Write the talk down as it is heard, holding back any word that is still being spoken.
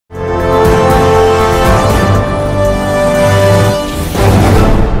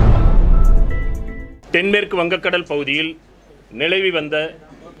தென்மேற்கு வங்கக்கடல் பகுதியில் நிலவி வந்த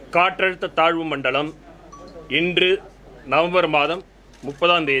காற்றழுத்த தாழ்வு மண்டலம் இன்று நவம்பர் மாதம்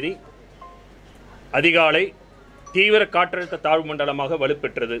 30ஆம் தேதி அதிகாலை தீவிர காற்றழுத்த தாழ்வு மண்டலமாக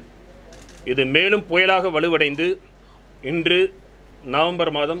வலுப்பெற்றது. இது மேலும் புயலாக வலுவடைந்து இன்று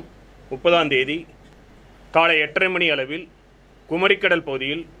நவம்பர் மாதம் 30ஆம் தேதி காலை 8:30 மணி அளவில் குமரிக்கடல்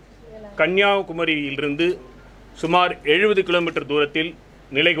பகுதியில் கன்னியாகுமரியிலிருந்து சுமார் 70 கிலோமீட்டர் தூரத்தில்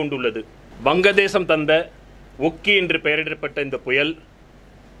நிலை கொண்டுள்ளது. வங்கதேசம் தந்த ஒக்கி என்று பெயரிடப்பட்ட இந்த புயல்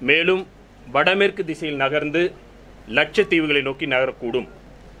மேலும் வடமேற்கு திசையில் நகர்ந்து லட்சத்தீவுகளை நோக்கி நகரக்கூடும்.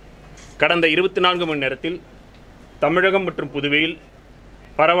 கடந்த 24 மணி நேரத்தில் தமிழகம் மற்றும் புதுவையில்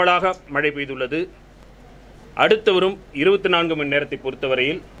பரவலாக மழை பெய்துள்ளது. அடுத்து வரும் 24 மணி நேரத்தை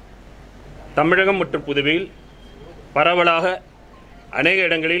பொறுத்தவரையில் தமிழகம் மற்றும் புதுவையில் பரவலாக அநேக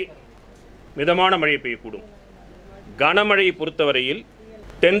இடங்களில் மிதமான மழை பெய்யக்கூடும். கனமழையை பொறுத்தவரையில்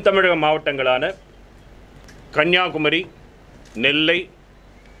தென் தமிழக மாவட்டங்களான கன்னியாகுமரி, நெல்லை,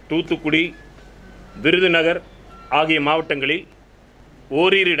 தூத்துக்குடி, விருதுநகர் ஆகிய மாவட்டங்களில்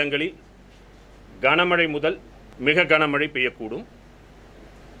ஓரிரு இடங்களில் கனமழை முதல் மிக கனமழை பெய்யக்கூடும்.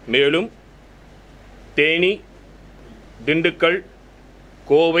 மேலும் தேனி, திண்டுக்கல்,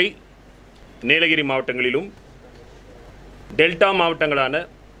 கோவை, நீலகிரி மாவட்டங்களிலும் டெல்டா மாவட்டங்களான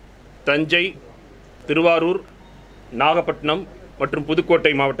தஞ்சை, திருவாரூர், நாகப்பட்டினம் மற்றும் புதுக்கோட்டை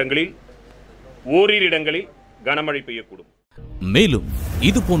மாவட்டங்களில் ஓரிரு இடங்களில் கனமழை பெய்யக்கூடும். மேலும்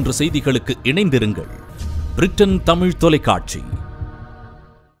இது போன்ற செய்திகளுக்கு இணைந்திருங்கள். பிரிட்டன் தமிழ் தொலைக்காட்சி.